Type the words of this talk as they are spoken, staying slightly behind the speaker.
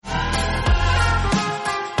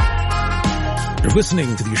You're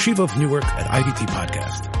listening to the Yeshiva of Newark at IDT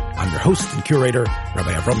podcast. I'm your host and curator,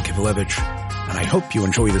 Rabbi Kivelevich, and I hope you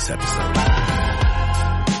enjoy this episode.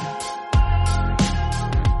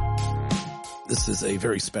 This is a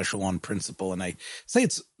very special on principle, and I say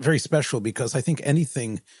it's very special because I think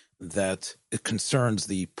anything that it concerns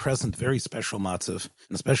the present very special matzav,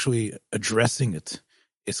 and especially addressing it,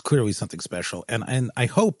 is clearly something special. And I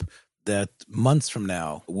hope that months from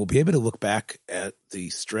now, we'll be able to look back at the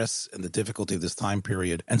stress and the difficulty of this time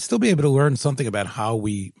period and still be able to learn something about how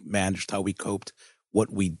we managed, how we coped,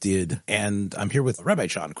 what we did. And I'm here with Rabbi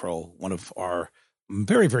Kroll, one of our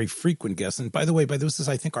very, very frequent guests. And by the way, this is,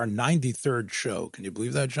 I think, our 93rd show. Can you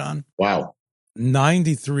believe that, John? Wow.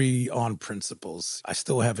 93 on principles. I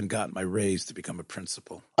still haven't gotten my raise to become a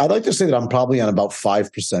principal. I'd like to say that I'm probably on about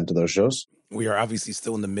 5% of those shows. We are obviously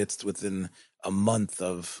still in the midst within a month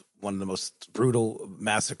of one of the most brutal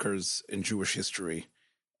massacres in Jewish history.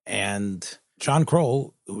 And John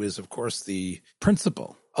Kroll, who is, of course, the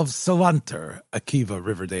principal of Salanter Akiva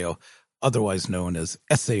Riverdale, otherwise known as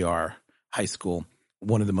SAR High School,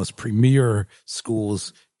 one of the most premier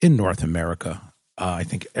schools in North America. I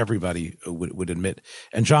think everybody would admit.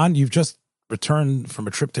 And John, you've just returned from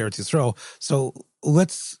a trip to Eretz Yisrael. So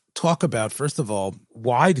let's talk about, first of all,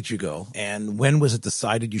 why did you go and when was it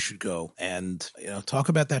decided you should go? And, talk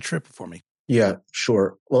about that trip for me. Yeah,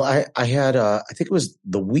 sure. Well, I had, I think it was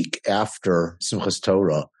the week after Simchas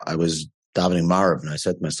Torah, I was davening Marav, and I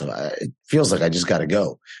said to myself, it feels like I just got to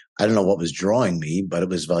go. I don't know what was drawing me, but it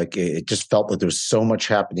was like, it just felt like there was so much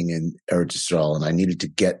happening in Eretz Yisrael, and I needed to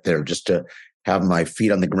get there just to have my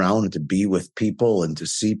feet on the ground and to be with people and to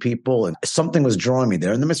see people. And something was drawing me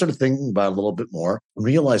there. And then I started thinking about it a little bit more and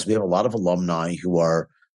realized we have a lot of alumni who are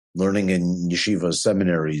learning in yeshivas,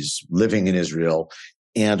 seminaries, living in Israel,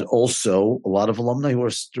 and also a lot of alumni who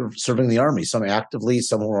are serving the army, some actively,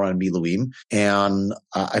 some who are on Miluim. And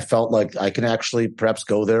I felt like I can actually perhaps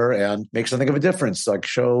go there and make something of a difference, like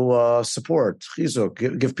show support,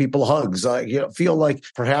 give people hugs. I feel like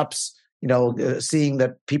perhaps seeing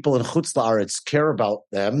that people in Chutz La'aretz care about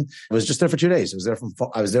them. I was just there for 2 days.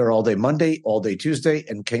 I was there all day Monday, all day Tuesday,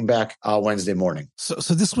 and came back Wednesday morning. So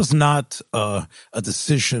this was not a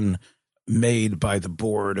decision made by the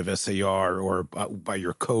board of SAR or by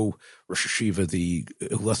your co-Rosh Hashiva, the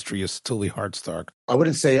illustrious Tully Hardstark. I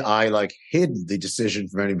wouldn't say I hid the decision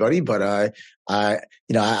from anybody, but I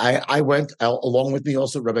went along with me.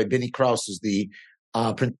 Also, Rabbi Benny Krause is the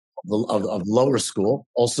principal of lower school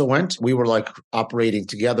also went. We were operating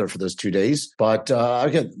together for those 2 days, but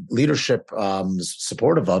again, leadership was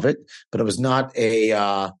supportive of it, but it was not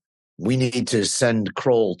we need to send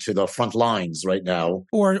Kroll to the front lines right now.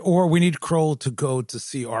 Or we need Kroll to go to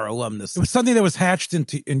see our alumnus. It was something that was hatched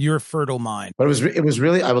in your fertile mind. But it was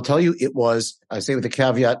really, I will tell you, it was, I say with a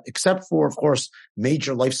caveat, except for, of course,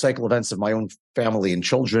 major life cycle events of my own family and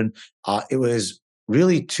children, it was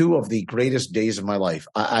really two of the greatest days of my life.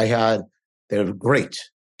 They were great,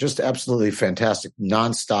 just absolutely fantastic,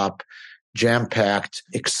 nonstop, jam-packed,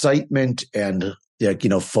 excitement and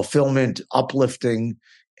fulfillment, uplifting,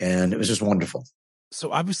 and it was just wonderful.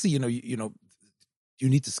 So obviously, you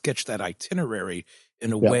need to sketch that itinerary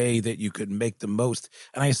in a way that you could make the most.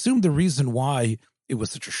 And I assume the reason why it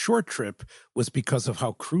was such a short trip was because of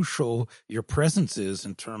how crucial your presence is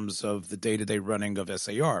in terms of the day-to-day running of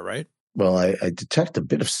SAR, right? Well, I detect a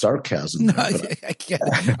bit of sarcasm. No, I can't.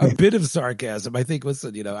 A bit of sarcasm. I think,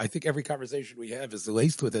 listen, I think every conversation we have is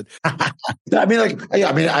laced with it. I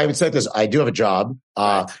would say this. I do have a job.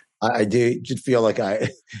 Right. I did feel like I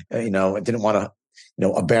didn't want to,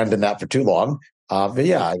 abandon that for too long. But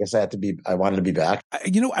yeah, I guess I wanted to be back.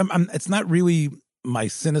 It's not really my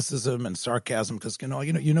cynicism and sarcasm because,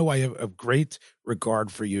 I have a great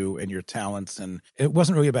regard for you and your talents. And it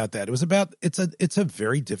wasn't really about that. It was about, it's a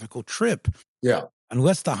very difficult trip. Yeah.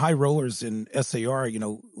 Unless the high rollers in SAR,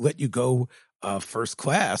 let you go first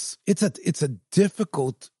class, it's a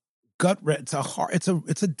difficult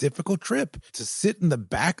it's a difficult trip to sit in the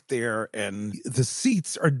back there, and the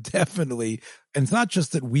seats are definitely, and it's not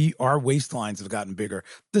just that our waistlines have gotten bigger.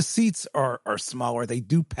 The seats are smaller. They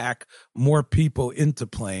do pack more people into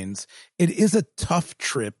planes. It is a tough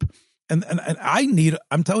trip. And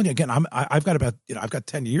I'm telling you again, I've got about, I've got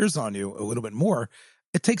 10 years on you, a little bit more.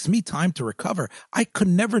 It takes me time to recover. I could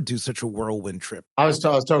never do such a whirlwind trip. I was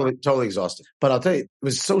totally exhausted. But I'll tell you, it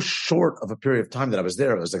was so short of a period of time that I was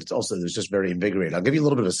there. It was it was just very invigorating. I'll give you a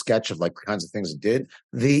little bit of a sketch of the kinds of things it did.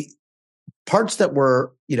 The parts that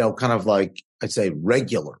were, kind of I'd say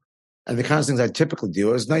regular, and the kinds of things I typically do.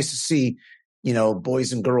 It was nice to see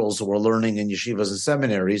boys and girls who were learning in yeshivas and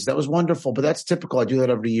seminaries. That was wonderful, but that's typical. I do that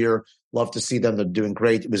every year. Love to see them. They're doing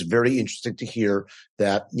great. It was very interesting to hear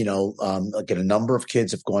that, like a number of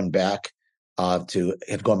kids have gone back to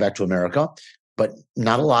America, but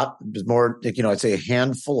not a lot. It was more, I'd say a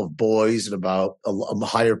handful of boys and about a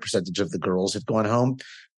higher percentage of the girls had gone home.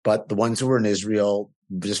 But the ones who were in Israel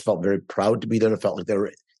just felt very proud to be there. It felt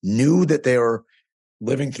like knew that they were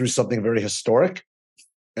living through something very historic.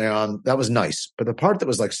 And that was nice. But the part that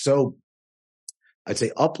was like so, I'd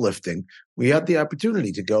say, uplifting, we had the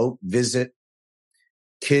opportunity to go visit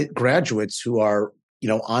graduates who are,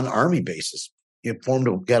 on Army bases. We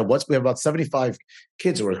have about 75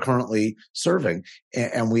 kids who are currently serving.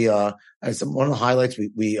 And we, one of the highlights,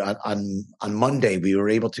 we on Monday, we were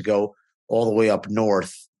able to go all the way up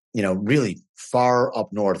north, really far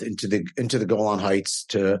up north into the Golan Heights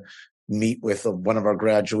to meet with one of our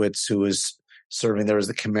graduates who is serving there as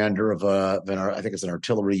the commander of I think it's an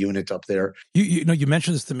artillery unit up there. You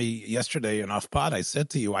mentioned this to me yesterday in off pod. I said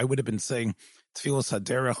to you, I would have been saying Tfilas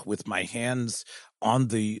Haderech with my hands on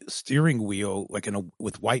the steering wheel, like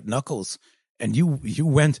with white knuckles. And you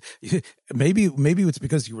went, maybe it's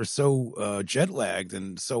because you were so jet lagged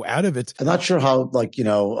and so out of it. I'm not sure how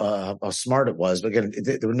how smart it was, but again,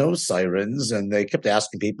 there were no sirens, and they kept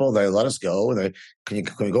asking people. They let us go, and can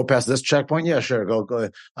we go past this checkpoint? Yeah, sure,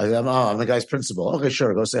 go. I'm the guy's principal. Okay,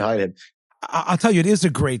 sure, go say hi to him. I'll tell you, it is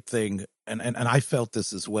a great thing, and I felt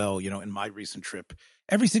this as well. In my recent trip,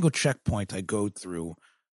 every single checkpoint I go through,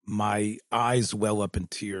 my eyes well up in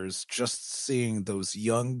tears just seeing those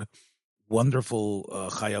young, wonderful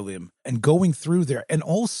chayalim and going through there. And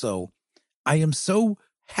also, I am so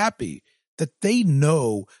happy that they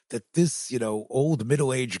know that this, old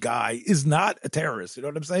middle-aged guy is not a terrorist. You know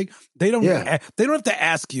what I'm saying? They don't have to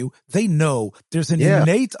ask you. They know there's an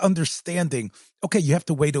innate understanding. Okay, you have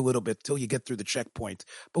to wait a little bit till you get through the checkpoint.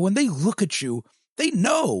 But when they look at you, they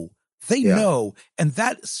know. They know. And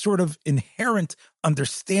that sort of inherent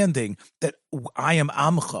understanding that I am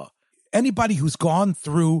Amcha. Anybody who's gone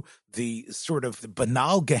through the sort of the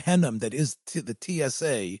banal Gehenna that is the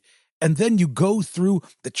TSA, and then you go through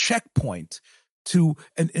the checkpoint to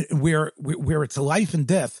and where it's a life and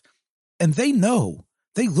death, and they know,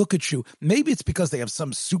 they look at you. Maybe it's because they have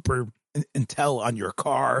some super intel on your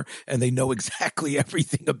car and they know exactly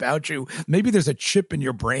everything about you. Maybe there's a chip in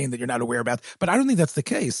your brain that you're not aware about, but I don't think that's the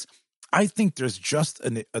case. I think there's just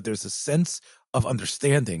there's a sense of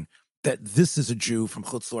understanding that this is a Jew from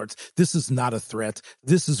Chutz La'aretz. This is not a threat.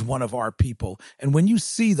 This is one of our people. And when you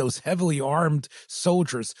see those heavily armed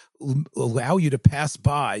soldiers allow you to pass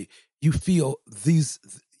by, you feel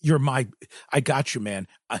I got you, man.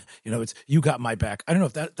 You got my back. I don't know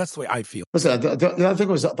if that's the way I feel. Listen, the other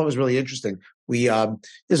thing I thought was really interesting. We had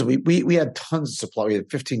tons of supply. We had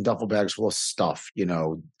 15 duffel bags full of stuff,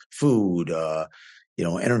 food,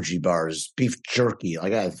 energy bars, beef jerky.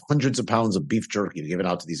 Like I have hundreds of pounds of beef jerky to give it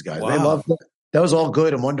out to these guys. Wow. They loved it. That was all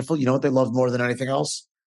good and wonderful. You know what they loved more than anything else?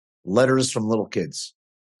 Letters from little kids.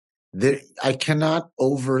 I cannot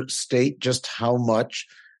overstate just how much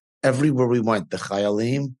everywhere we went, the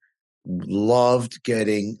Chayalim loved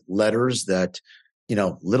getting letters that,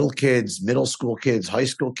 little kids, middle school kids, high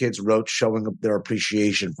school kids wrote showing up their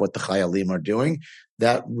appreciation for what the Chayalim are doing.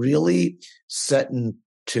 That really set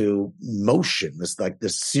into motion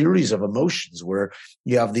this series of emotions where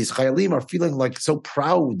you have these Chayalim are feeling like so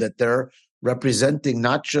proud that they're representing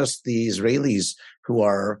not just the Israelis who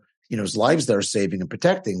are, whose lives they're saving and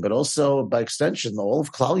protecting, but also by extension, all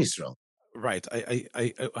of Klal Yisrael. Right.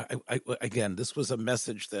 I again, this was a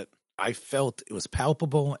message that I felt it was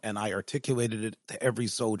palpable, and I articulated it to every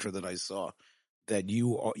soldier that I saw, that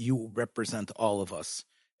you represent all of us.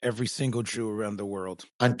 Every single Jew around the world.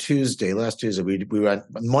 On last Tuesday, we went.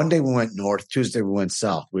 Monday we went north. Tuesday we went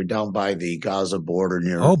south. We were down by the Gaza border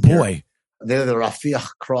near. Oh boy! Near the Rafah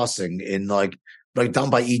crossing in like down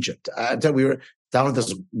by Egypt. We were down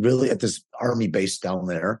at this army base down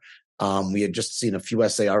there. We had just seen a few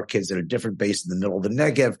SAR kids at a different base in the middle of the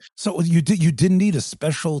Negev. So you didn't need a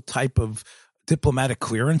special type of diplomatic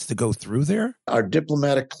clearance to go through there? Our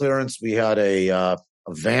diplomatic clearance, we had a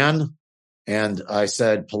van. And I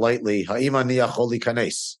said politely, "Ha'imani acholi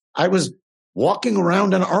kanes." I was walking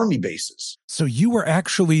around on army bases. So you were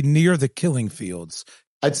actually near the fields.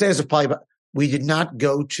 I'd say as a pilot, we did not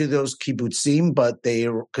go to those kibbutzim, but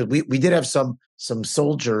because we did have some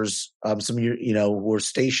soldiers, who were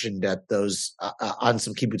stationed at those on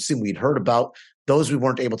some kibbutzim we'd heard about. Those we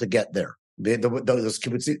weren't able to get there. Those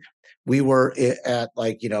kibbutzim. We were at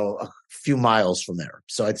a few miles from there.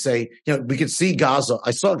 So I'd say, we could see Gaza. I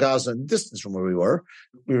saw Gaza in distance from where we were.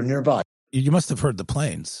 We were nearby. You must have heard the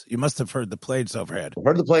planes. You must have heard the planes overhead. I've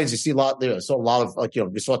heard the planes. You see a lot there. So a lot of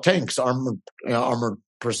we saw tanks, armored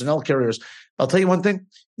personnel carriers. I'll tell you one thing.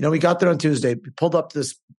 We got there on Tuesday. We pulled up to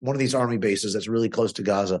one of these army bases that's really close to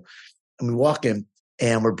Gaza, and we walk in,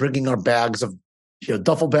 and we're bringing our bags of,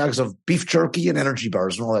 duffel bags of beef jerky and energy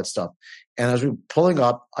bars and all that stuff. And as we're pulling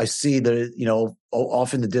up, I see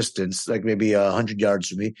off in the distance, like maybe 100 yards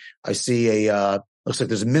from me, I see looks like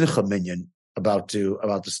there's a mincha minyan about to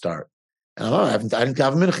start. And I didn't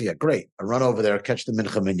have a mincha yet. Great. I run over there, catch the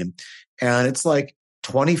mincha minyan. And it's like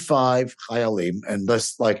 25 chayalim, and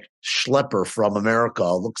this like schlepper from America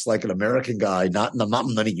looks like an American guy, not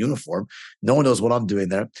in any uniform. No one knows what I'm doing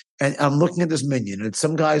there. And I'm looking at this minyan, and it's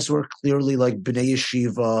some guys who are clearly like B'nai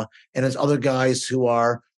Yeshiva, and it's other guys who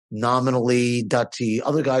are nominally dati,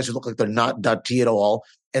 other guys who look like they're not dati at all.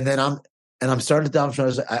 And then I'm starting to down.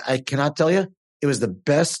 I cannot tell you, it was the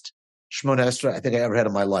best Shemona Esrei I think I ever had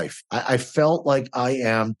in my life. I felt like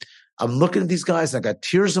I'm looking at these guys, and I got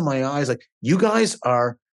tears in my eyes. Like, you guys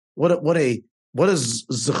are, what a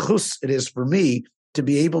zechus it is for me to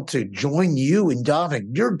be able to join you in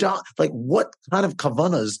davening. Like, what kind of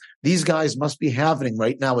kavanas these guys must be having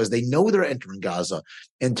right now as they know they're entering Gaza,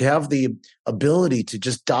 and to have the ability to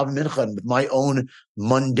just daven mincha with my own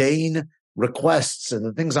mundane requests and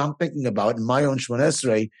the things I'm thinking about in my own Shemona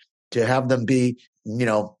Esrei, to have them be,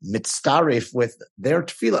 mitzaref with their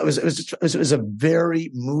tefillah. It was a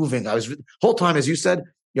very moving. I was the whole time, as you said,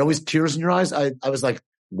 you always tears in your eyes. I was like,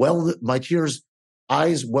 my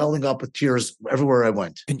eyes welling up with tears everywhere I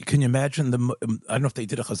went. Can you imagine I don't know if they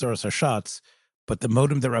did a chazaras or shots, but the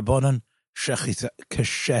modem the rabbanon hechiyasonu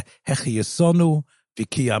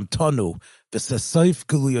v'kiyamtonu v'sasayf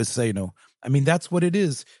guluyosenu. I mean, that's what it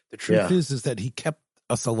is. The truth is that he kept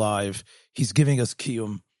us alive. He's giving us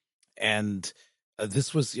kiyum. And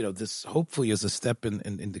this was, this hopefully is a step in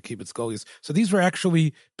the kibbutz goalies. So these were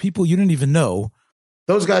actually people you didn't even know.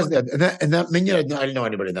 Those guys, and that minyan, I didn't know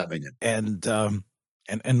anybody in that minyan.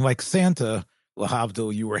 And like Santa,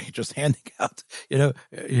 lahavdil, you were just handing out, you're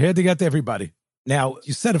handing out to everybody. Now,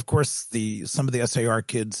 you said, of course, some of the SAR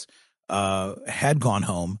kids had gone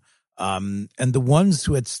home, and the ones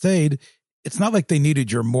who had stayed, it's not like they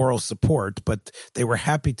needed your moral support, but they were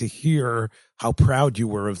happy to hear how proud you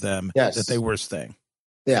were of them, that they were staying.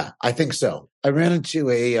 Yeah, I think so. I ran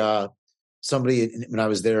into somebody when I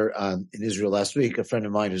was there in Israel last week, a friend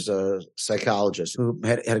of mine who's a psychologist who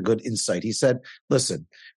had a good insight. He said, listen,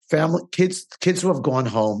 kids who have gone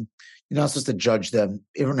home, you're not supposed to judge them.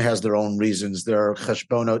 Everyone has their own reasons. There are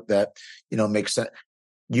cheshbonot that, make sense.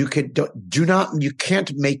 You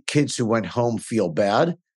can't make kids who went home feel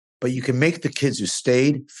bad, but you can make the kids who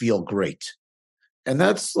stayed feel great. And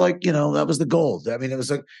that's like, that was the goal. I mean, it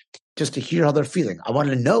was like just to hear how they're feeling. I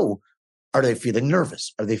wanted to know, are they feeling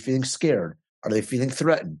nervous? Are they feeling scared? Are they feeling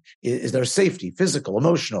threatened? Is there safety, physical,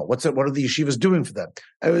 emotional? What are the yeshivas doing for them?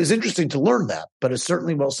 It was interesting to learn that, but it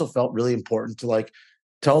certainly also felt really important to like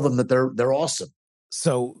tell them that they're awesome.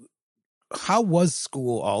 So how was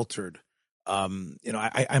school altered? I'm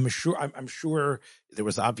sure there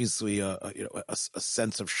was obviously a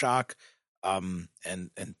sense of shock, and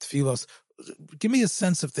tefillos. Give me a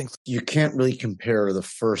sense of things. You can't really compare the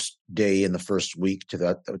first day and the first week to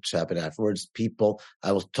that which happened afterwards.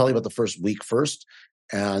 I will tell you about the first week first,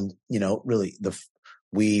 and really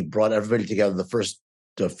we brought everybody together.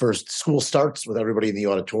 The first school starts with everybody in the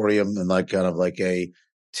auditorium and like kind of like a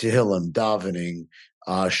tehillim, davening,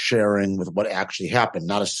 sharing with what actually happened,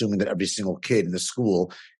 not assuming that every single kid in the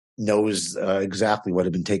school knows exactly what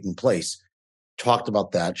had been taking place. Talked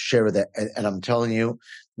about that, share that, and I'm telling you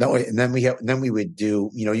that way. And then we would do,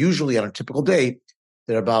 usually on a typical day,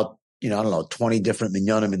 there are about 20 different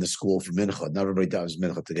minyanim in the school for mincha. Not everybody does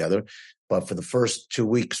mincha together, but for the first 2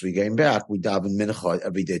 weeks we came back, we daven mincha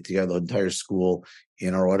every day together, the entire school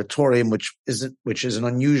in our auditorium, which is an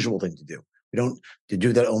unusual thing to do. We don't to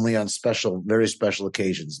do that only on very special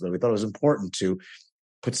occasions. Though we thought it was important to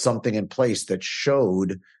put something in place that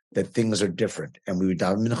showed that things are different, and we would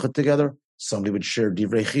daven mincha together. Somebody would share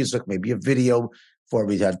divrei chizuk, maybe a video for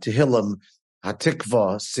we'd have tehillim,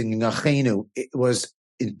 hatikva, singing achenu. It was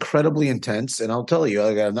incredibly intense, and I'll tell you,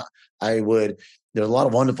 there are a lot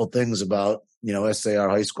of wonderful things about SAR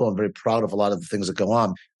High School. I'm very proud of a lot of the things that go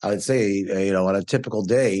on. I would say, on a typical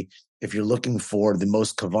day, if you're looking for the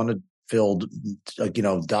most kavanah filled,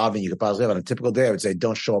 davening you could possibly have on a typical day, I would say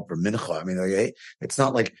don't show up for mincha. I mean, it's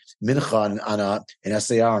not like mincha an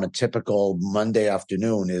SAR on a typical Monday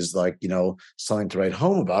afternoon is like, something to write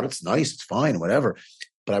home about. It's nice, it's fine, whatever.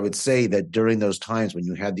 But I would say that during those times when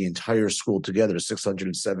you had the entire school together,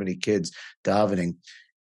 670 kids davening,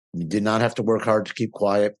 you did not have to work hard to keep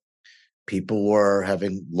quiet. People were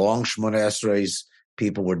having long Shemona Esreis.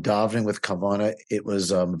 People were davening with kavanah. It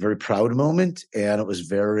was a very proud moment, and it was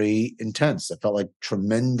very intense. I felt like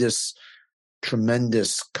tremendous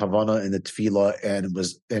kavanah in the tefillah, and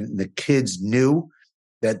the kids knew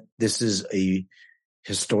that this is a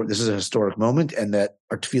historic moment, and that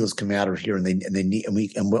our tefillahs come out of here,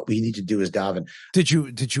 and what we need to do is daven. Did you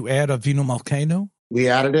add Avinu Malkeinu? We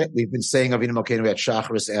added it. We've been saying Avinu Malkeinu at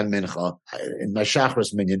Shacharis and Mincha. And my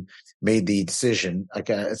Shacharis minion made the decision. I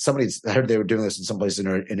heard they were doing this in some place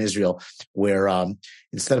in Israel, where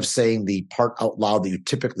instead of saying the part out loud that you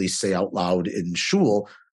typically say out loud in shul,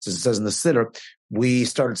 as it says in the Siddur, we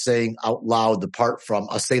started saying out loud the part from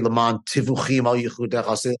Aseh Laman Tivuchim Al Yechudech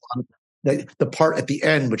Aseh Laman, the part at the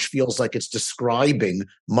end, which feels like it's describing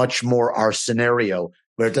much more our scenario,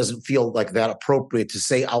 where it doesn't feel like that appropriate to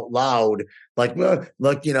say out loud, like Parnas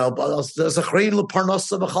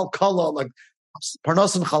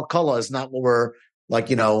and Chalkala is not what we're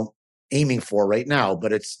aiming for right now,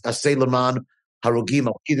 but it's Aseh Laman Harugim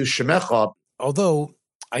Al Kiddush Shemecha. Although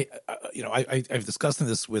I've discussed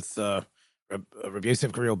this with Rabbi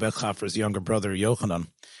Yosef Gabriel Bechhofer's younger brother Yochanan,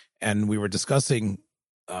 and we were discussing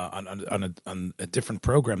on a different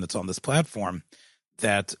program that's on this platform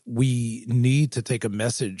that we need to take a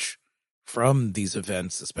message from these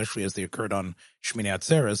events, especially as they occurred on Shmini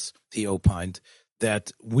Atzeres. He opined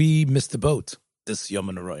that we missed the boat this Yom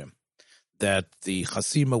HaNoroyim, that the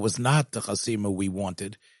Chasima was not the Chasima we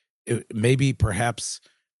wanted. Maybe perhaps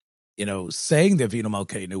saying the Avinu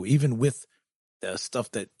Malkeinu, even with the stuff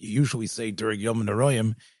that you usually say during Yom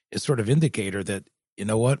HaNoroyim, is sort of indicator that, you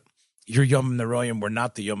know what, your Yom HaNoroyim were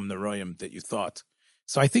not the Yom HaNoroyim that you thought.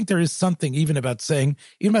 So I think there is something even about saying,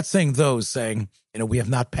 we have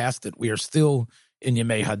not passed it. We are still in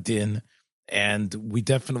Yemei Hadin, and we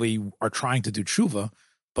definitely are trying to do tshuva.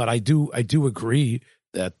 But I do agree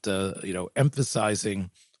that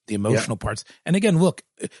emphasizing the emotional parts. And again, look,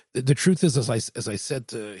 the truth is, as I said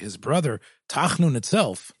to his brother, Tachnun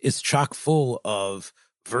itself is chock full of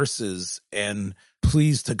verses and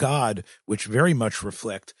pleas to God, which very much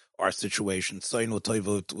reflect our situation. I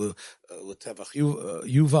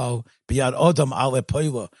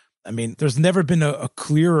mean, there's never been a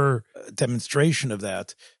clearer demonstration of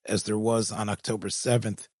that as there was on October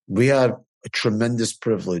 7th. We had a tremendous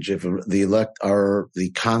privilege. If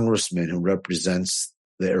the congressman who represents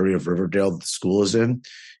the area of Riverdale that the school is in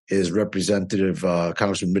is Representative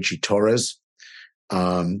Congressman Richie Torres.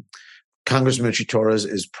 Congressman Richie Torres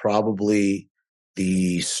is probably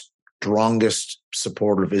the strongest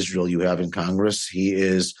supporter of Israel you have in Congress. He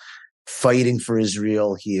is fighting for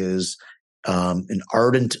Israel. He is an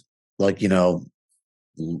ardent,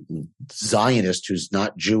 Zionist who's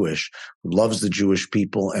not Jewish, who loves the Jewish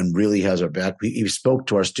people and really has our back. He spoke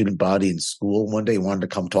to our student body in school one day. He wanted to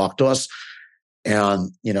come talk to us.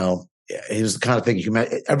 And, he was the kind of thing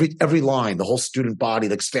every line, the whole student body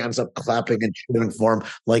stands up clapping and cheering for him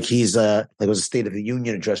like he's it was a State of the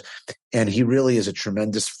Union address. And he really is a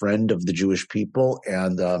tremendous friend of the Jewish people.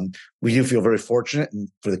 And we do feel very fortunate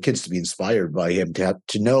for the kids to be inspired by him, to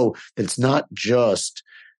know that it's not just,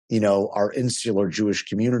 our insular Jewish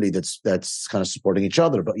community that's kind of supporting each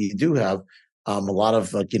other, but you do have a lot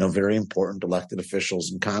of very important elected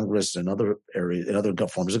officials in Congress and other areas and other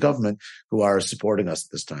forms of government who are supporting us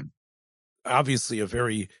this time. Obviously, a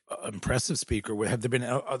very impressive speaker. Have there been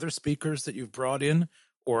other speakers that you've brought in,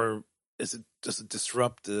 or does it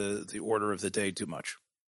disrupt the order of the day too much?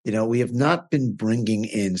 We have not been bringing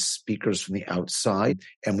in speakers from the outside,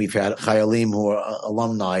 and we've had Chayalim who are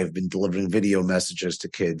alumni have been delivering video messages to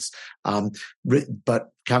kids. But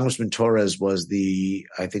Congressman Torres was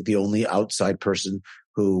I think the only outside person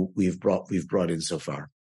who we've brought in so far.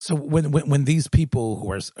 So when these people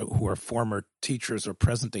who are former teachers or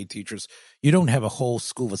present day teachers, you don't have a whole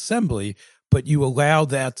school assembly, but you allow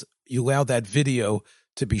that video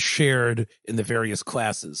to be shared in the various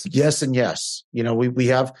classes. Yes and yes. We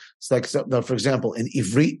have, for example, in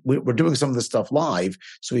Ivrit, we're doing some of this stuff live.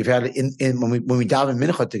 So we've had it when we daven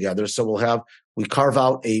mincha together. So we've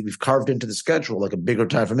carved into the schedule like a bigger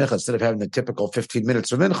time for mincha. Instead of having the typical 15 minutes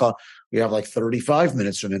for mincha, we have 35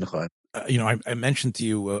 minutes for mincha. I mentioned to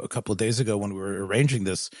you a couple of days ago when we were arranging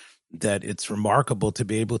this that it's remarkable to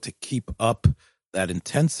be able to keep up that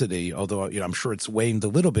intensity, although I'm sure it's waned a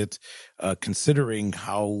little bit, considering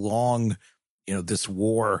how long this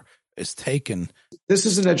war is taken. This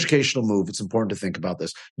is an educational move. It's important to think about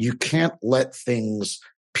this. You can't let things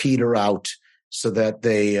peter out so that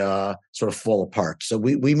they sort of fall apart. So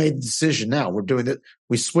we made the decision. Now we're doing it.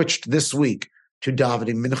 We switched this week to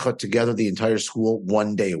davening mincha together, the entire school,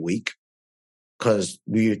 one day a week. because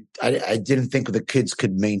I didn't think the kids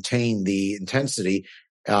could maintain the intensity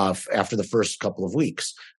after the first couple of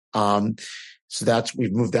weeks. So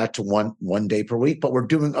we've moved that to one day per week, but we're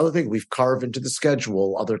doing other things. We've carved into the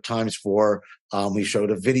schedule other times we showed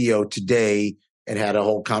a video today and had a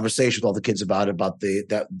whole conversation with all the kids about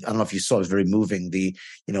that. I don't know if you saw, it was very moving.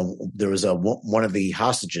 There was one of the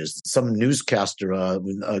hostages, some newscaster,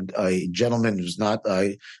 a gentleman who's not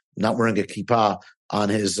wearing a kippah on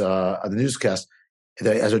the newscast.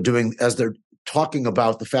 As they're talking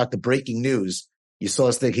about the fact of breaking news, you saw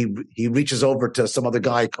this thing. He reaches over to some other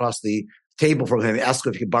guy across the table from him, asks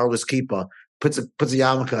him if he can borrow his kippah, puts a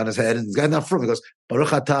yarmulke on his head, and the guy's not from him. He goes, Baruch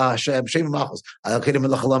atah Hashem, Shem Malchus,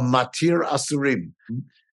 matir asurim.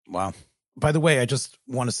 Wow. By the way, I just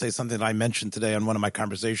want to say something that I mentioned today on one of my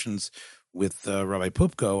conversations with Rabbi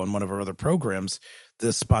Pupko on one of our other programs,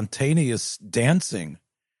 the spontaneous dancing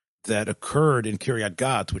that occurred in Kiryat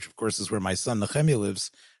Gat, which of course is where my son Nehemiah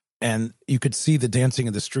lives, and you could see the dancing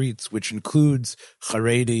in the streets, which includes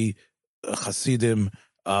Haredi, Hasidim,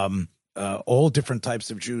 all different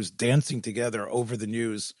types of Jews dancing together over the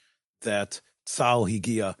news that Tzal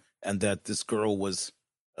Higia and that this girl was,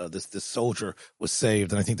 this soldier was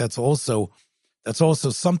saved. And I think that's also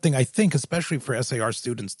something, I think, especially for SAR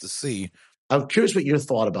students to see. I'm curious what your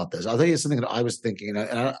thought about this. I'll tell you something that I was thinking,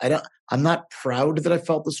 and I'm not proud that I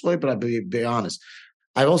felt this way, but I'll be honest.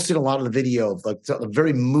 I've also seen a lot of the video of I'm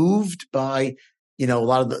very moved by, a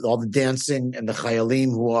lot of all the dancing and the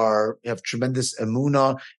chayalim who have tremendous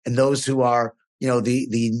emunah, and those who are,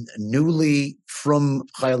 the newly from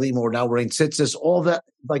chayalim who are now wearing tzitzis, all that,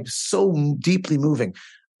 so deeply moving.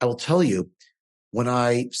 I will tell you, when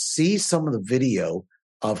I see some of the video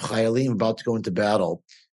of chayalim about to go into battle,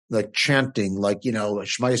 chanting, Shema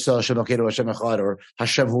Yisrael, Hashem Elokeinu, Hashem Echad, or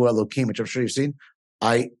Hashem Hu Elokim, which I'm sure you've seen.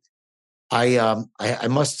 I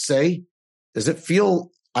must say, does it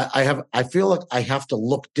feel? I feel like I have to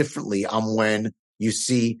look differently on when you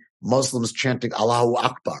see Muslims chanting Allahu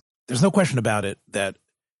Akbar. There's no question about it that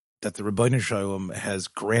the Rabbeinu Shalom has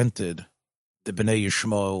granted the Bnei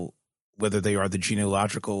Yishmael, whether they are the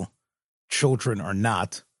genealogical children or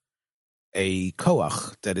not, a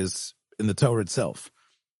koach that is in the Torah itself,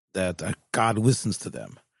 that God listens to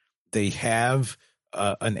them. They have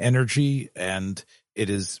an energy, and it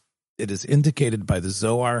is indicated by the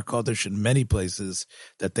Zohar Kodesh in many places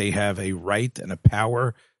that they have a right and a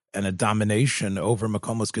power and a domination over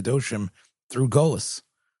Makomos Kedoshim through Golus.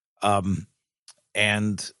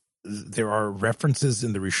 And there are references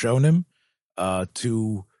in the Rishonim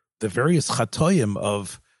to the various chatoyim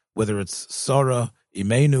of whether it's Sarah,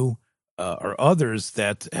 Imenu, or others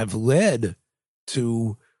that have led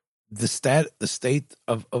to the state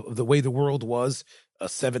of the way the world was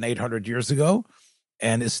 700-800 years ago,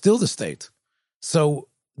 and is still the state. So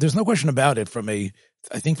there's no question about it. From a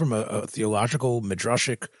theological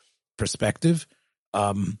midrashic perspective,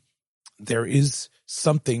 there is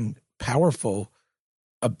something powerful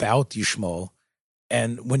about Yishmael,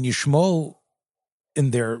 and when Yishmael,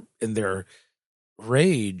 in their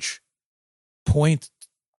rage,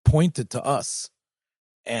 pointed to us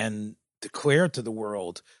and declared to the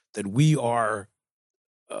world that we are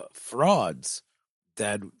frauds,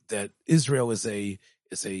 that Israel is a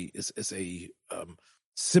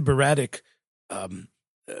Sybaritic,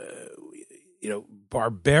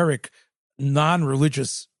 barbaric,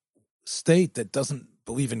 non-religious state that doesn't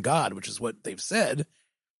believe in God, which is what they've said,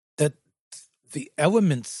 that the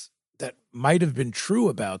elements that might have been true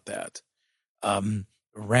about that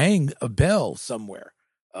rang a bell somewhere,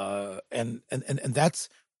 and that's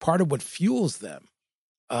part of what fuels them.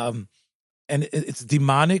 And it's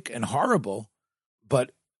demonic and horrible,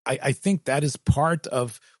 but I think that is part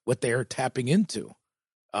of what they are tapping into.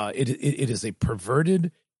 It is a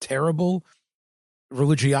perverted, terrible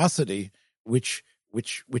religiosity, which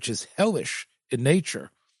is hellish in nature.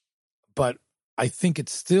 But I think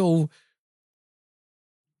it's still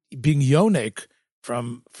being yonik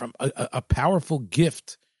from a powerful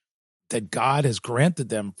gift that God has granted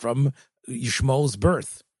them from Yishmael's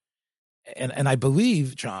birth. And I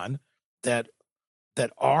believe, John, that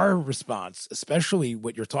our response, especially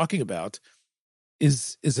what you're talking about,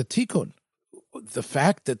 is a tikkun. The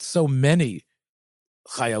fact that so many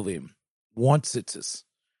chayalim want tzitzis,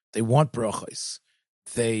 they want brachos,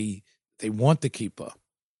 they want the kippah,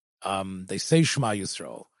 they say Shema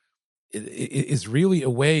Yisrael, it is really a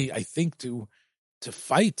way, I think, to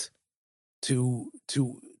fight, to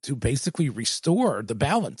basically restore the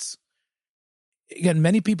balance. Again,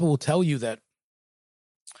 many people will tell you that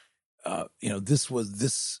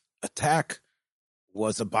this attack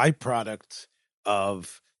was a byproduct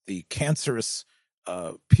of the cancerous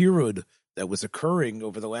Pirud that was occurring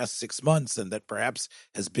over the last 6 months and that perhaps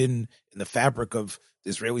has been in the fabric of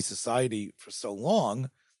Israeli society for so long,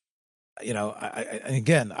 I'm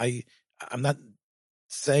not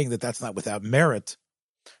saying that that's not without merit,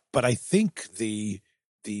 but I think the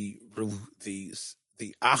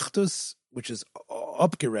achdus, which is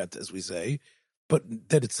upgeret, as we say, but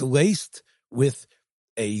that it's laced with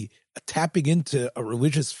a tapping into a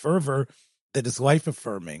religious fervor that is life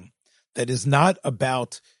affirming, that is not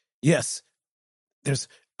about, yes,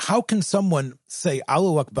 how can someone say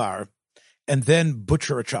Allahu Akbar and then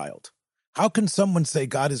butcher a child? How can someone say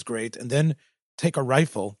God is great and then take a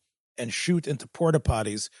rifle and shoot into porta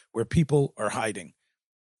potties where people are hiding?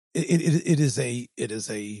 It is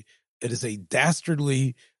a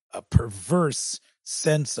dastardly, perverse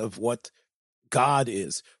sense of what God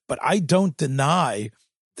is. But I don't deny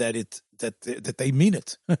that that they mean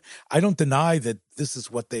it. I don't deny that this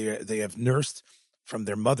is what they have nursed from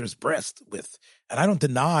their mother's breast with, and I don't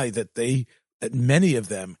deny that many of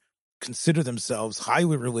them consider themselves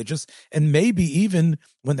highly religious, and maybe even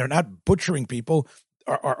when they're not butchering people,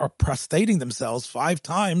 are prostrating themselves 5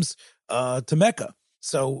 times to Mecca.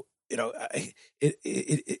 So it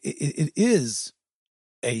is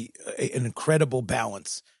an incredible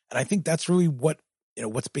balance, and I think that's really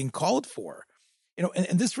what's being called for.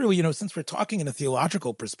 And this really, since we're talking in a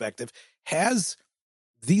theological perspective, has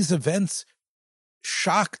these events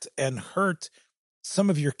shocked and hurt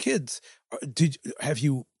some of your kids? Have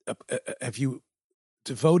you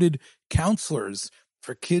devoted counselors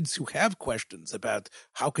for kids who have questions about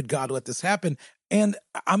how could God let this happen? And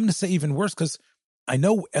I'm going to say even worse, because I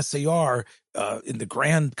know SAR in the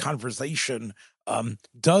grand conversation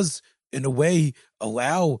does in a way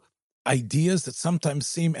allow ideas that sometimes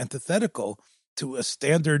seem antithetical to a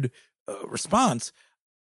standard response.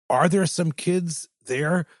 Are there some kids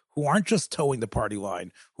there who aren't just towing the party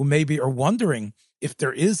line, who maybe are wondering if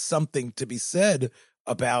there is something to be said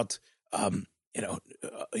about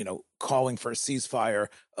calling for a ceasefire?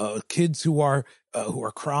 Kids who are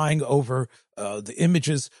crying over the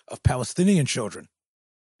images of Palestinian children.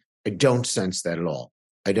 I don't sense that at all.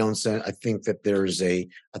 I think that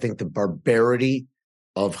I think the barbarity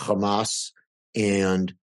of Hamas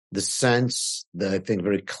and the sense that I think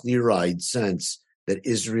very clear-eyed sense that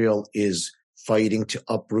Israel is fighting to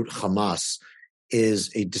uproot Hamas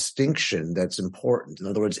is a distinction that's important. In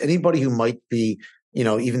other words, anybody who might be,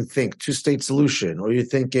 even think two-state solution, or you're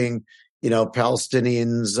thinking,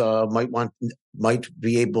 Palestinians might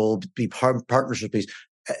be able to be partners with peace.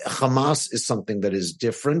 Hamas is something that is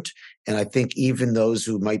different. And I think even those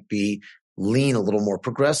who might lean a little more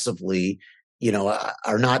progressively,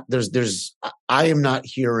 are not, I am not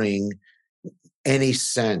hearing any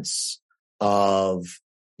sense of,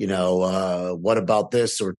 what about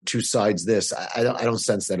this or two sides this? I don't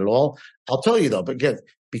sense that at all. I'll tell you though, but again,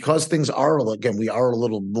 because things we are a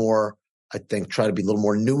little more, I think, try to be a little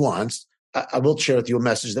more nuanced. I will share with you a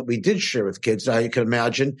message that we did share with kids. Now, you can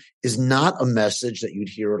imagine is not a message that you'd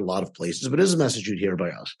hear at a lot of places, but is a message you'd hear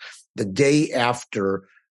by us. The day after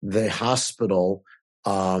the hospital,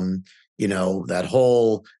 that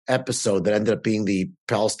whole episode that ended up being the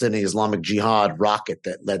Palestinian Islamic Jihad rocket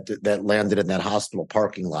that landed in that hospital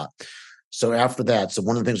parking lot. So after that,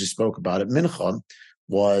 one of the things we spoke about at Mincha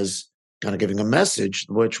was kind of giving a message,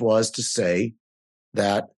 which was to say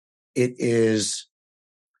that it is,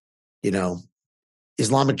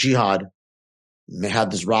 Islamic Jihad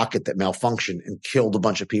had this rocket that malfunctioned and killed a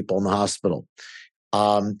bunch of people in the hospital.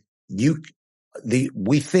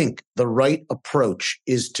 We think the right approach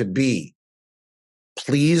is to be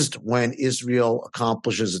pleased when Israel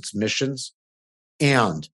accomplishes its missions.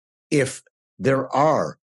 And if there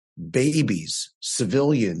are babies,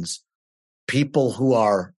 civilians, people who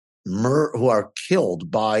are killed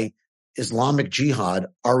by Islamic Jihad,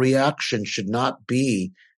 our reaction should not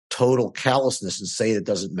be total callousness and say it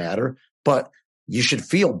doesn't matter, but you should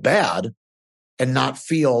feel bad and not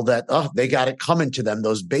feel that, they got it coming to them,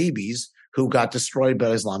 those babies who got destroyed by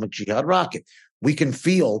Islamic Jihad rocket. We can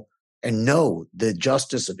feel and know the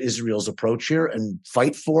justice of Israel's approach here and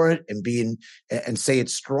fight for it and say it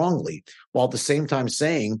strongly, while at the same time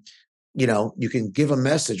saying, you can give a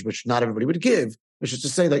message which not everybody would give, which is to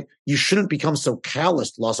say that you shouldn't become so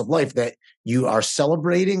calloused loss of life that you are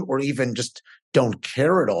celebrating or even just don't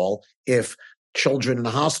care at all if children in the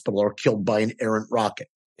hospital are killed by an errant rocket.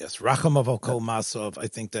 Yes, Racham of Kol Masov. I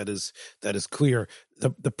think that is clear.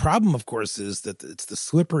 The problem, of course, is that it's the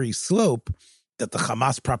slippery slope that the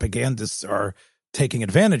Hamas propagandists are taking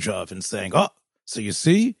advantage of and saying, so you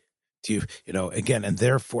see, again, and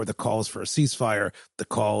therefore the calls for a ceasefire, the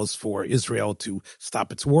calls for Israel to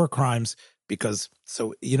stop its war crimes, because,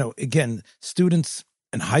 so, again, students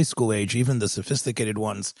in high school age, even the sophisticated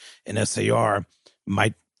ones in SAR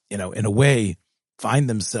might, in a way, find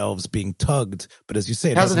themselves being tugged. But as you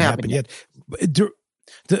say, it hasn't happened yet.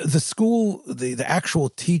 The school, the actual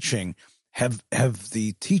teaching, have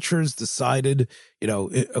the teachers decided,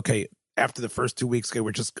 okay, after the first 2 weeks,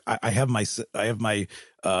 okay, I have my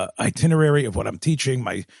itinerary of what I'm teaching,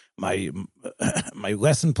 my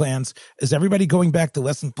lesson plans. Is everybody going back to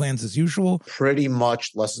lesson plans as usual? Pretty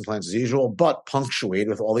much lesson plans as usual, but punctuated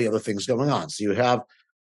with all the other things going on. So you have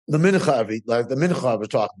the mincha, like the mincha I was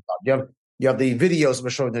talking about. You have the videos we're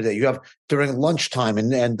showing today. You have during lunchtime,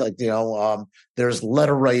 and there's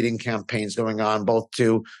letter writing campaigns going on, both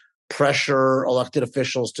to pressure elected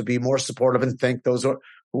officials to be more supportive and thank those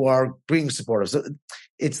who are being supportive. So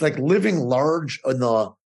it's like living large in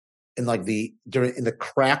the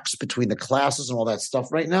cracks between the classes and all that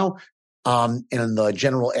stuff right now, and in the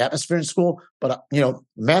general atmosphere in school. But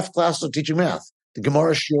math classes are teaching math. The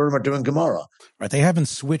Gemara Shurim are doing Gemara. Right, they haven't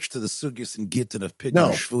switched to the Sugyas and Gittin of Pidyon No,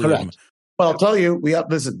 Shvuim. correct. But I'll tell you,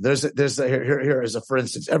 here is a for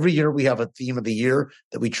instance. Every year we have a theme of the year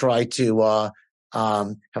that we try to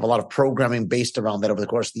have a lot of programming based around that over the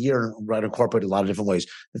course of the year, and incorporate a lot of different ways.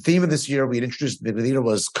 The theme of this year we had introduced the leader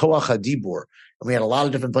was Koach HaDibur, and we had a lot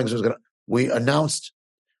of different things. We're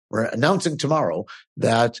announcing tomorrow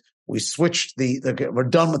that we switched we're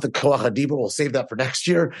done with the Koach HaDibur. We'll save that for next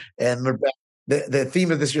year, and we're back. The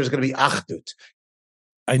theme of this year is going to be Achdut.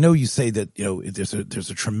 I know you say that there's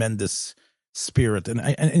a tremendous spirit, and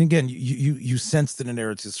again you sensed it in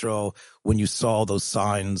Eretz Yisrael when you saw those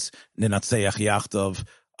signs. Ninatzeach Yachtov.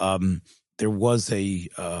 There was a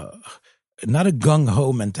not a gung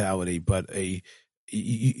ho mentality, but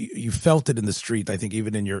you felt it in the street. I think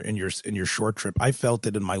even in your short trip, I felt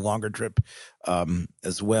it in my longer trip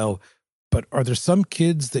as well. But are there some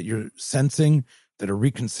kids that you're sensing that are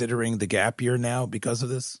reconsidering the gap year now because of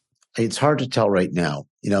this? It's hard to tell right now.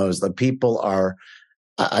 As the people are,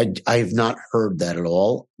 I've not heard that at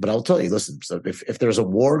all. But I'll tell you, listen. So if there's a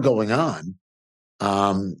war going on,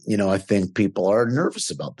 I think people are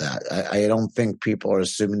nervous about that. I don't think people are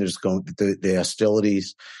assuming the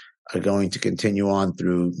hostilities are going to continue on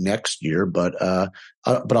through next year. But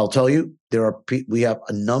I'll tell you, we have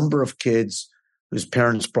a number of kids whose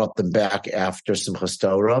parents brought them back after Simchas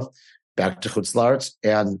Torah, back to Chutz La'aretz,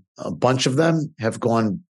 and a bunch of them have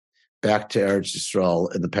gone back to Eretz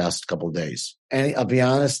Yisrael in the past couple of days. And I'll be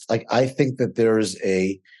honest, I think that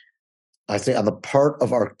I think on the part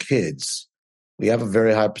of our kids, we have a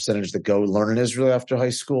very high percentage that go learn in Israel after high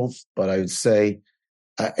school. But I would say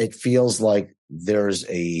it feels like there's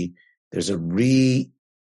a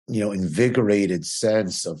invigorated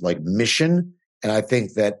sense of mission. And I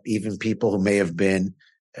think that even people who may have been,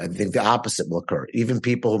 I think the opposite will occur. Even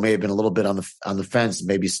people who may have been a little bit on the fence,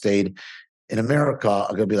 maybe stayed in America, are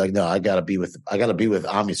going to be like, no, I got to be with Am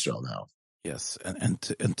Yisrael now. Yes, and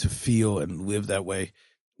to feel and live that way,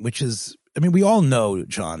 which is, we all know,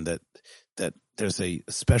 John, that there's a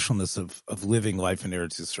specialness of living life in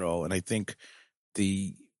Eretz Yisrael, and I think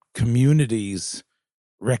the community's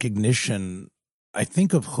recognition, I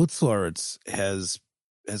think, of Chutz La'aretz has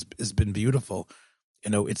been beautiful.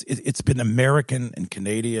 It's been American and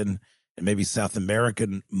Canadian and maybe South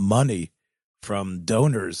American money from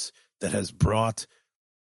donors that's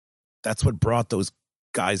what brought those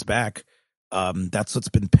guys back. That's what's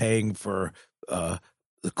been paying for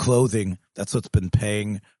the clothing. That's what's been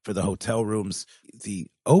paying for the hotel rooms. The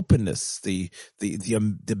openness, the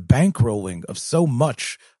bankrolling of so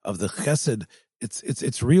much of the chesed.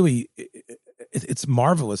 It's really it's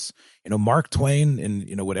marvelous. Mark Twain,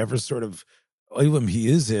 in whatever sort of olam he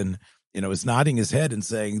is in, is nodding his head and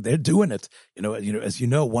saying they're doing it. As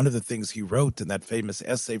one of the things he wrote in that famous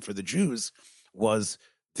essay for the Jews was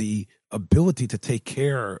the ability to take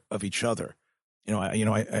care of each other.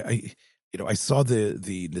 I saw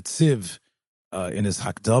the Netziv in his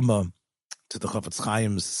Hakdama to the Chafetz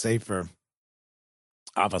Chaim's Sefer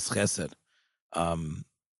Avas Chesed,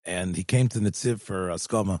 and he came to the Netziv for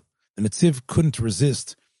Askama. The Netziv couldn't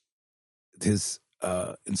resist his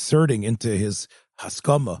inserting into his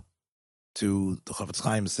Haskama to the Chafetz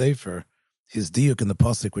Chaim's Sefer his diuk in the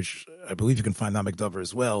pasuk, which I believe you can find Namek Dover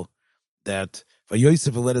as well, that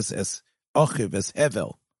Vayosef Aledes es Achiv es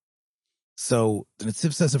Hevel. So the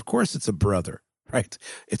Netziv says, of course, it's a brother, right?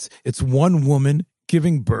 It's one woman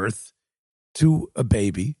giving birth to a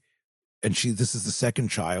baby, and this is the second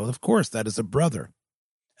child. Of course, that is a brother.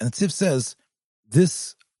 And the Netziv says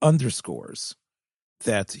this underscores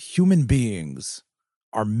that human beings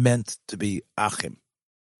are meant to be achim.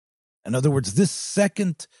 In other words, this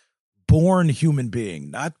second born human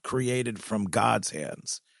being, not created from God's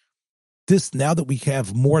hands. This, now that we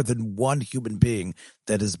have more than one human being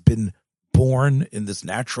that has been born in this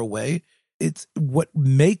natural way, it's what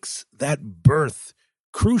makes that birth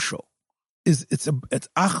crucial. It's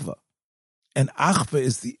achva, and achva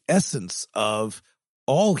is the essence of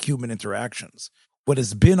all human interactions. What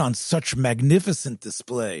has been on such magnificent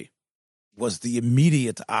display was the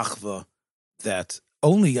immediate achva that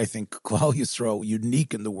only, I think, Klal Yisrael,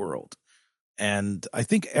 unique in the world. And I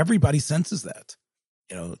think everybody senses that,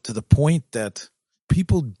 to the point that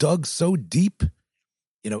people dug so deep,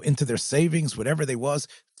 into their savings, whatever they was,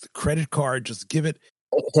 the credit card, just give it.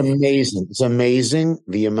 It's amazing. It's amazing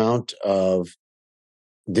the amount of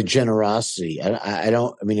the generosity.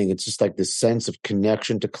 It's just like this sense of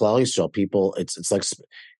connection to Klal Yisrael. People, it's like,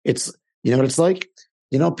 what it's like?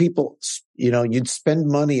 People, you'd spend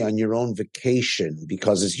money on your own vacation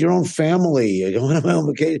because it's your own family. You're going on my own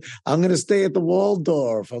vacation. I'm going to stay at the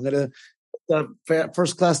Waldorf. I'm going to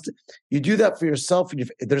first class. You do that for yourself.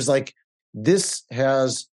 And there's like, this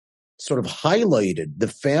has sort of highlighted the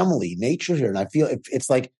family nature here. And I feel it's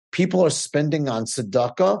like people are spending on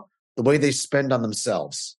tzedakah the way they spend on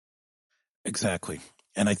themselves. Exactly.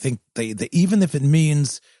 And I think they even if it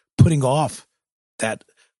means putting off that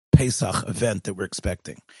Pesach event that we're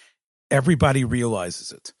expecting, everybody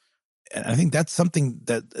realizes it. And I think that's something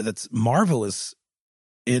that's marvelous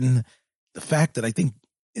in the fact that I think,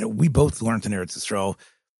 we both learned in Eretz Yisrael,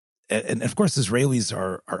 and of course Israelis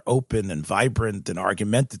are open and vibrant and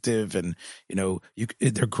argumentative, and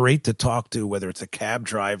they're great to talk to, whether it's a cab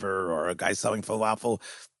driver or a guy selling falafel,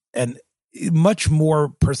 and much more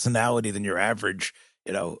personality than your average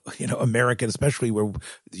American, especially where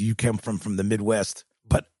you come from the Midwest.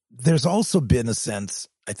 But there's also been a sense,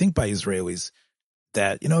 I think, by Israelis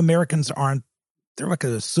that Americans they're like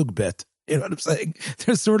a sugbet. You know what I'm saying?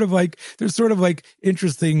 They're sort of like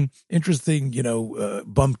interesting,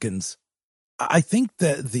 bumpkins. I think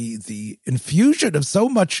that the infusion of so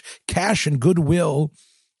much cash and goodwill,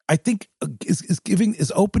 I think,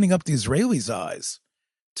 is opening up the Israelis' eyes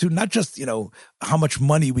to not just how much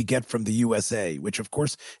money we get from the USA, which of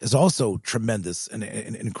course is also tremendous and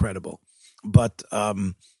incredible, but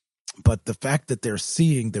the fact that they're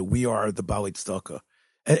seeing that we are the Bali Tzedakah.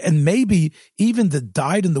 And maybe even the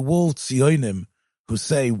dyed-in-the-wool Tzionim who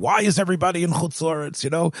say, "Why is everybody in Chutz La'aretz?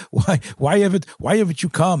 Why haven't you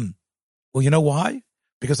come?" Well, you know why?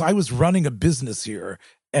 Because I was running a business here,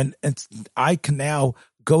 and I can now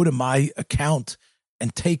go to my account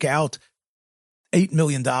and take out $8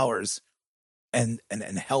 million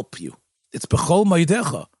and help you. It's b'chol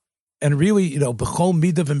ma'idecha, and really, b'chol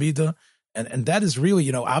mida v'mida, and that is really,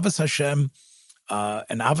 Avos Hashem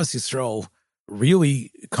and Avos Yisrael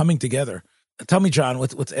really coming together. Tell me, John,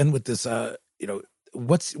 let's end with this.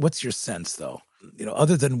 What's your sense, though?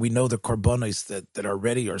 Other than we know the korbanos that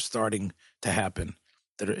already are starting to happen,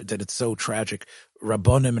 that it's so tragic.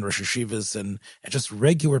 Rabbonim and Rosh Hashivas and just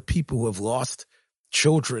regular people who have lost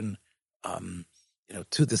children,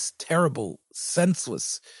 to this terrible,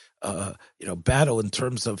 senseless, battle in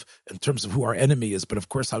terms of who our enemy is, but of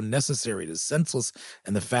course how necessary it is, senseless,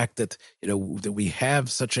 and the fact that that we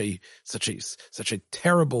have such a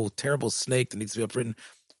terrible, terrible snake that needs to be uprooted.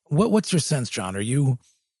 What's your sense, John? Are you,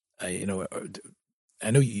 I know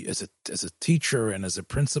you as a teacher and as a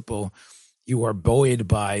principal, you are buoyed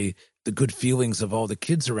by the good feelings of all the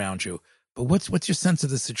kids around you, but what's your sense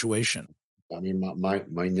of the situation? I mean,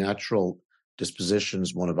 my natural disposition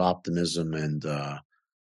is one of optimism and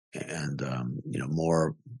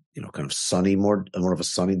more kind of sunny, more of a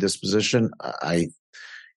sunny disposition. I'm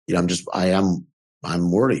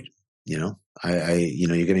worried. You're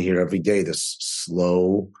going to hear every day this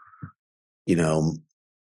slow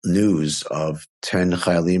news of 10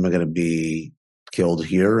 chayalim are going to be killed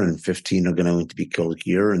here and 15 are going to be killed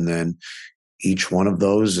here, and then each one of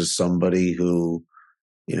those is somebody who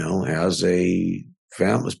has a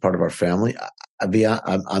family, as part of our family.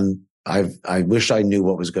 I wish I knew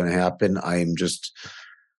what was going to happen. I'm just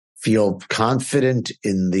feel confident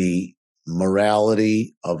in the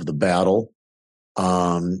morality of the battle.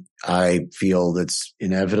 I feel it's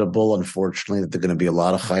inevitable, unfortunately, that there are going to be a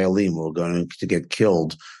lot of chayalim who are going to get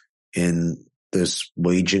killed in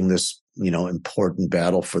waging this, important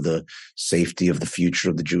battle for the safety of the future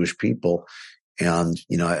of the Jewish people. And,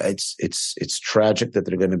 it's tragic that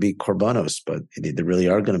there are going to be korbanos, but there really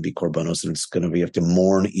are going to be korbanos, and we have to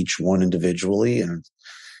mourn each one individually. And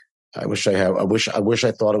I wish I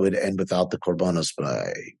thought it would end without the korbanos, but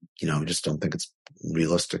I just don't think it's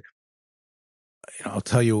realistic. I'll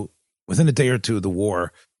tell you, within a day or two of the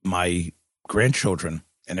war, my grandchildren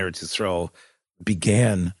in Eretz Yisrael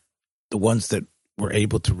began the ones that were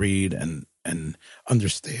able to read and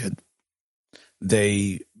understand,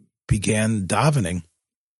 they began davening,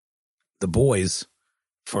 the boys,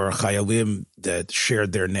 for chayalim that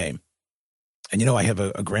shared their name. And I have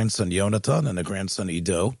a grandson, Yonatan, and a grandson,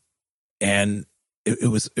 Ido, and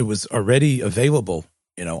it was already available,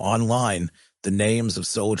 online, the names of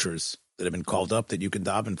soldiers that have been called up that you can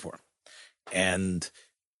daven for. And,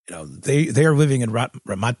 they are living in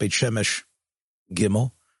Ramat Beit Shemesh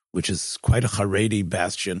Gimel, which is quite a Haredi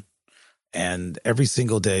bastion. And every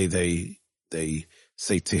single day they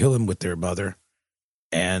say Tehillim with their mother,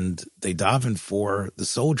 and they daven for the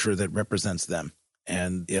soldier that represents them.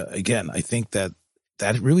 And again, I think that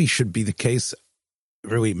really should be the case.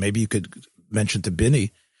 Really, maybe you could mention to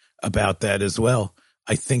Binny about that as well.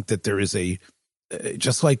 I think that there is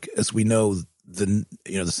just like as we know, the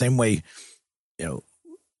same way,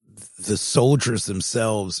 the soldiers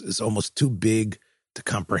themselves is almost too big to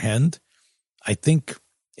comprehend. I think,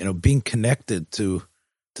 being connected to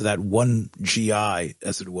that one GI,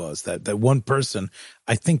 as it was, that one person,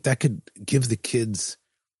 I think that could give the kids,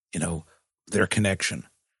 their connection.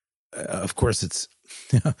 Of course, it's,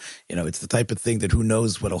 it's the type of thing that who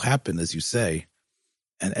knows what'll happen, as you say.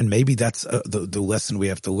 And maybe that's the lesson we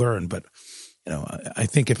have to learn. But, I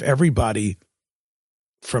think if everybody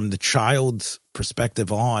from the child's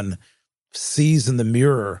perspective on sees in the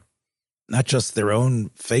mirror, not just their own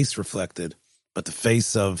face reflected, but the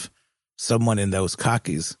face of someone in those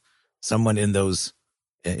khakis, someone in those,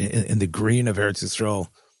 in the green of Eretz Yisrael,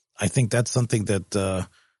 I think that's something that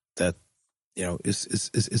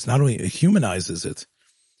is not only humanizes it,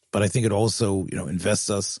 but I think it also,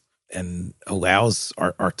 invests us and allows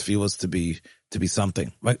our tefillos to be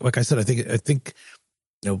something. Like I said, I think,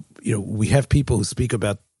 we have people who speak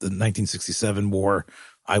about the 1967 war.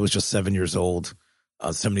 I was just 7 years old,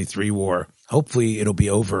 73 war. Hopefully it'll be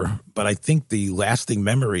over. But I think the lasting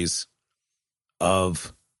memories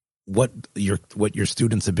of what your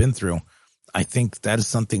students have been through, I think that is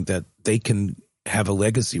something that they can have a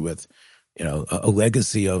legacy with, a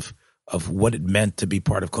legacy of what it meant to be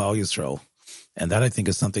part of Klal Yisrael. And that, I think,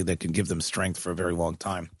 is something that can give them strength for a very long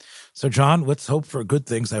time. So, John, let's hope for good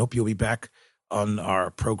things. I hope you'll be back on our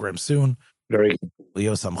program soon. Very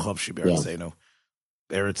Leo Samchov Shiberetzenu.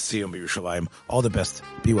 Eretz Sion B'Yerushalayim. All the best.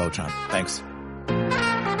 Be well, John. Thanks.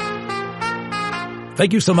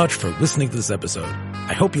 Thank you so much for listening to this episode.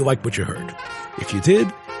 I hope you liked what you heard. If you did,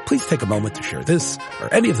 please take a moment to share this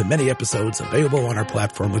or any of the many episodes available on our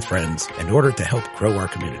platform with friends in order to help grow our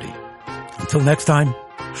community. Until next time,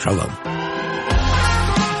 Shalom.